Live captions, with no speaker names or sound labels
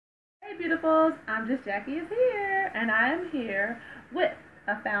Hey beautifuls, I'm just Jackie is here, and I am here with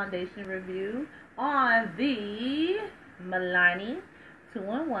a foundation review on the Milani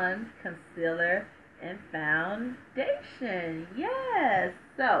 2-in-1 Concealer and Foundation. Yes!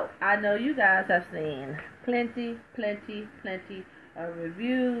 So, I know you guys have seen plenty of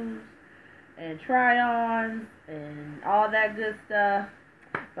reviews and try-ons and all that good stuff,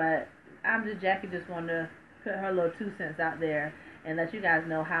 but I'm just Jackie just wanted to put her little 2 cents out there and let you guys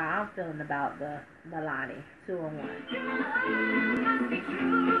know how I'm feeling about the Milani 2-in-1.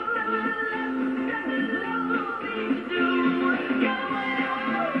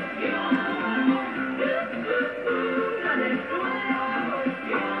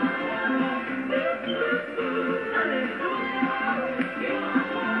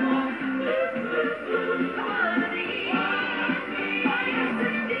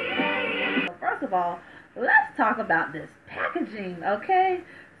 First of all, let's talk about this packaging, okay?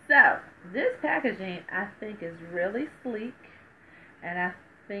 So, this packaging I think is really sleek, and I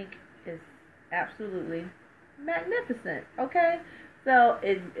think is absolutely magnificent, okay? So,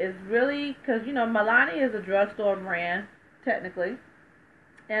 it is really, because, you know, Milani is a drugstore brand, technically,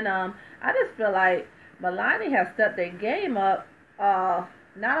 and I just feel like Milani has stepped their game up,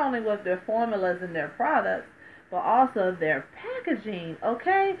 not only with their formulas and their products, but also their packaging,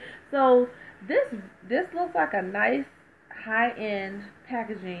 okay? So, this looks like a nice high-end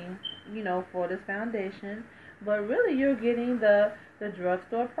packaging, you know, for this foundation, but really you're getting the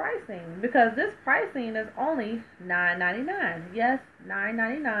drugstore pricing, because this pricing is only $9.99. Yes,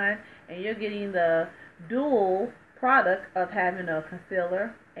 $9.99, and you're getting the dual product of having a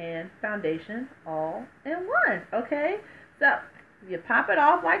concealer and foundation all in one, okay? So you pop it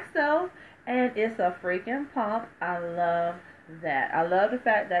off like so, and it's a freaking pump. I love that. I love the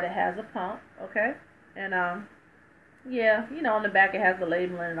fact that it has a pump, okay? And yeah, you know, on the back it has the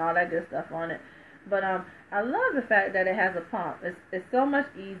labeling and all that good stuff on it. But I love the fact that it has a pump. It's so much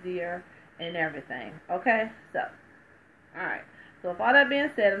easier and everything, okay? So, alright. So with all that being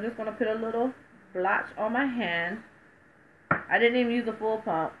said, I'm just going to put a little blotch on my hand. I didn't even use a full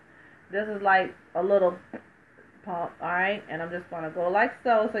pump. This is like a little pump, alright? And I'm just going to go like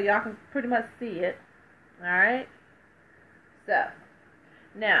so y'all can pretty much see it, alright? So,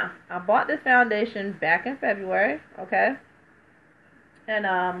 now, I bought this foundation back in February, okay? And,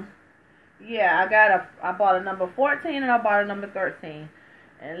 yeah, I bought a number 14 and I bought a number 13.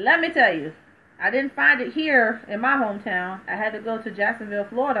 And let me tell you, I didn't find it here in my hometown. I had to go to Jacksonville,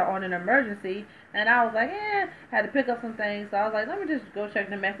 Florida on an emergency. And I was like, had to pick up some things. So I was like, let me just go check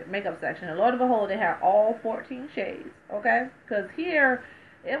the makeup section. And Lord of behold, they had all 14 shades, okay? Because here,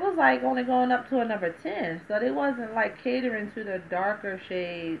 it was like only going up to a number 10. So they wasn't like catering to the darker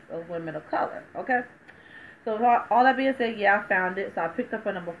shades of women of color, okay? So all that being said, yeah, I found it. So I picked up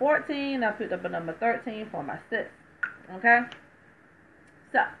a number 14. I picked up a number 13 for my sis, okay?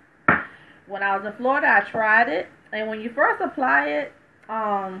 So, when I was in Florida, I tried it. And when you first apply it,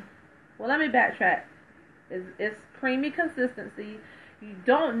 well, let me backtrack. It's creamy consistency. You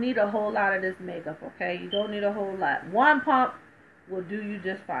don't need a whole lot of this makeup, okay? You don't need a whole lot. 1 pump will do you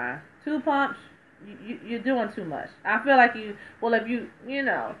just fine. 2 pumps, you're doing too much. I feel like if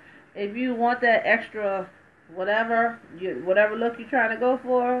you want that extra whatever look you're trying to go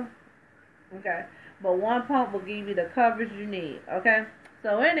for, okay, but 1 pump will give you the coverage you need, okay?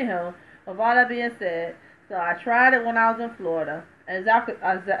 So anyhow, with all that being said, so I tried it when I was in Florida. As y'all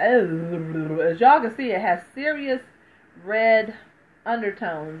can see, it has serious red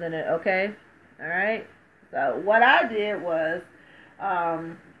undertones in it, okay? Alright? So what I did was,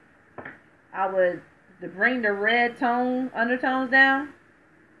 to bring the red undertones down,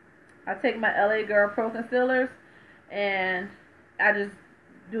 I take my LA Girl Pro Concealers, and I just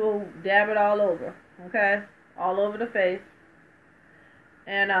dab it all over, okay? All over the face.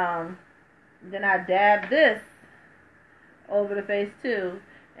 And, then I dab this over the face too,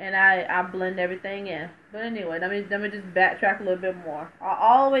 and I blend everything in. But anyway, let me just backtrack a little bit more. I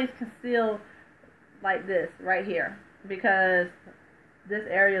always conceal like this right here, because this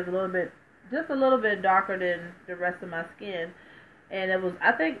area is just a little bit darker than the rest of my skin, and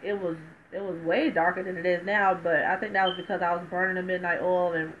I think it was way darker than it is now, but I think that was because I was burning the midnight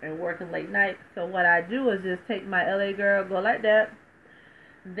oil and working late night. So what I do is just take my LA Girl, go like that,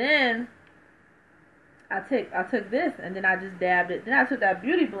 then I took this, and then I just dabbed it. Then I took that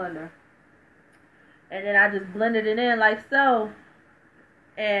beauty blender, and then I just blended it in like so,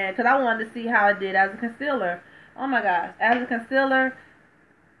 and because I wanted to see how it did as a concealer. Oh my gosh, as a concealer,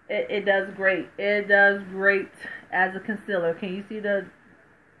 it does great. It does great as a concealer. Can you see the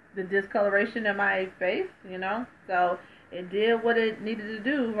discoloration in my face? You know, so it did what it needed to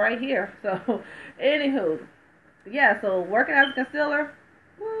do right here. So, anywho, yeah, so working as a concealer,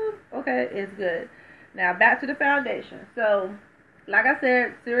 okay, it's good. Now, back to the foundation. So, like I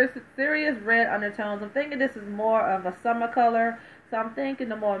said, serious red undertones. I'm thinking this is more of a summer color. So I'm thinking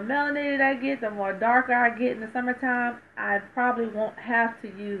the more melanated I get, the more darker I get in the summertime, I probably won't have to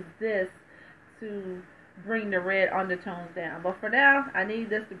use this to bring the red undertones down. But for now, I need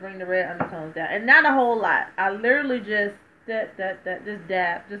this to bring the red undertones down. And not a whole lot. I literally just, just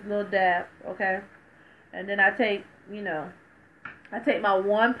dab, just a little dab, okay? And then I take, I take my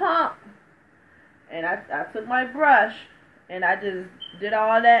one pump, and I took my brush, and I just did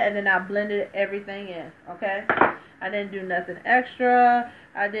all that, and then I blended everything in, okay? I didn't do nothing extra.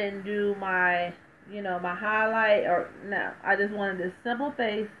 I didn't do my, my highlight, or no. I just wanted this simple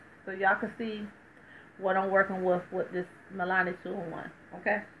face so y'all can see what I'm working with this Milani 2-in-1,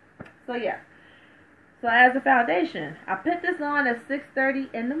 okay? So, yeah. So, as a foundation, I put this on at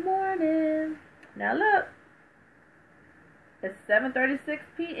 6:30 in the morning. Now, look. It's 7:36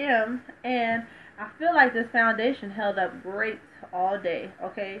 p.m. and I feel like this foundation held up great all day,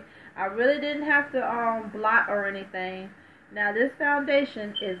 okay? I really didn't have to blot or anything. Now, this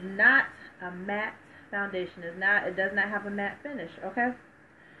foundation is not a matte foundation. It does not have a matte finish, okay?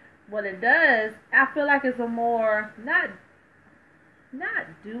 What it does, I feel like it's a more, not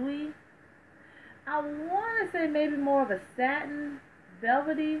dewy. I want to say maybe more of a satin,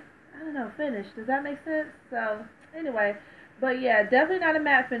 velvety, I don't know, finish. Does that make sense? So, anyway, but yeah, definitely not a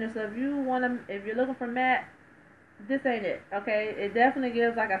matte finish. So if you're looking for matte, this ain't it, okay? It definitely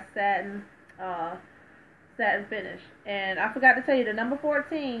gives like a satin finish. And I forgot to tell you, the number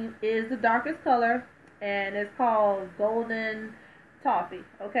 14 is the darkest color, and it's called Golden Toffee,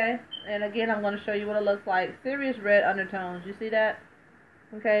 okay? And again, I'm going to show you what it looks like. Serious red undertones. You see that?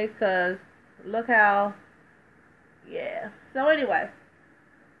 Okay, because look how, yeah. So anyway,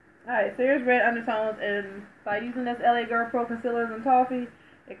 alright, serious red undertones, and by using this LA Girl Pro Concealers and Toffee,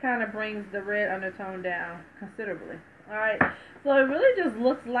 it kind of brings the red undertone down considerably. Alright, so it really just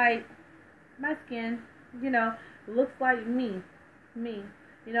looks like my skin, looks like me.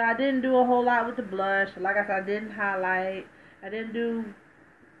 I didn't do a whole lot with the blush. Like I said, I didn't highlight. I didn't do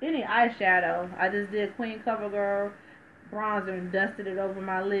any eyeshadow. I just did Queen CoverGirl bronzer and dusted it over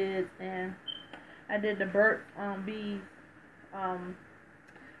my lids, and I did the Burt's Bees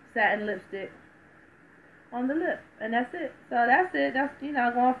satin lipstick on the lip, and that's it. So that's it. That's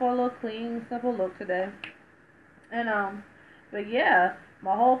going for a little clean, simple look today. And but yeah,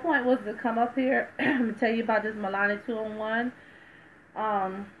 my whole point was to come up here and tell you about this Milani 2-in-1.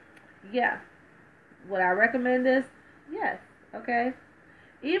 Yeah, would I recommend this? Yes. Okay.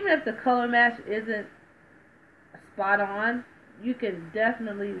 Even if the color match isn't spot on, you can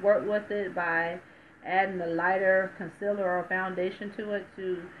definitely work with it by adding a lighter concealer or foundation to it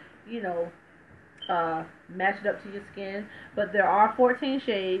to, match it up to your skin. But there are 14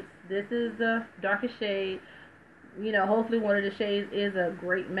 shades. This is the darkest shade. Hopefully one of the shades is a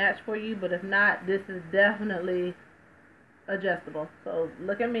great match for you, but if not, this is definitely adjustable. So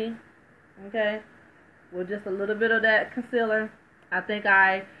look at me, okay, with just a little bit of that concealer. I think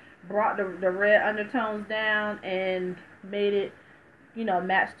I brought the red undertones down and made it,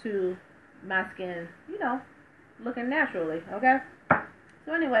 match to my skin, looking naturally, okay?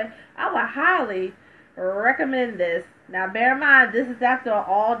 So anyway, I would highly recommend this. Now bear in mind, this is after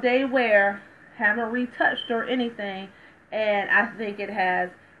all day wear, haven't retouched or anything, and I think it has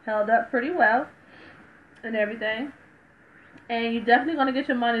held up pretty well and everything. And you're definitely going to get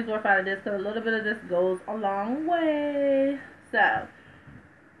your money's worth out of this, because a little bit of this goes a long way. So,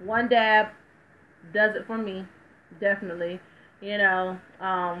 one dab does it for me, definitely. I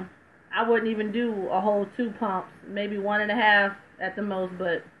wouldn't even do a whole 2 pumps, maybe 1.5 at the most,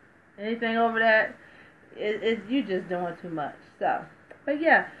 but anything over that, you just doing too much. So, but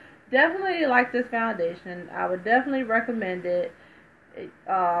yeah, definitely like this foundation. I would definitely recommend it.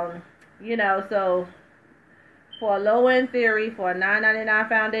 So for a low-end theory, for a $9.99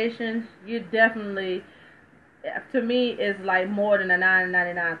 foundation, you definitely, to me, is like more than a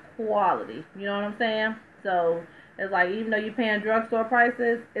 $9.99 quality. You know what I'm saying? So it's like, even though you're paying drugstore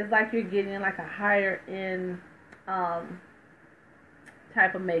prices, it's like you're getting like a higher end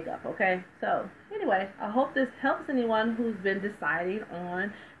type of makeup, okay? So anyway, I hope this helps anyone who's been deciding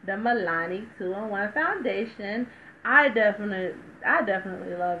on the Milani 2-in-1 foundation. I definitely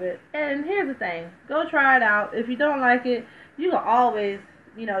love it. And here's the thing, go try it out. If you don't like it, you can always,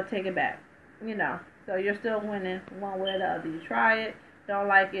 take it back, so you're still winning one way or the other. You try it, don't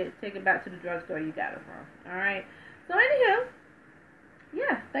like it, take it back to the drugstore you got it from. Alright, so anywho,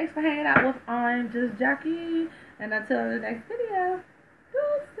 yeah, thanks for hanging out with I'm Just Jackie, And until the next video,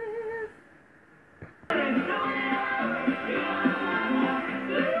 peace.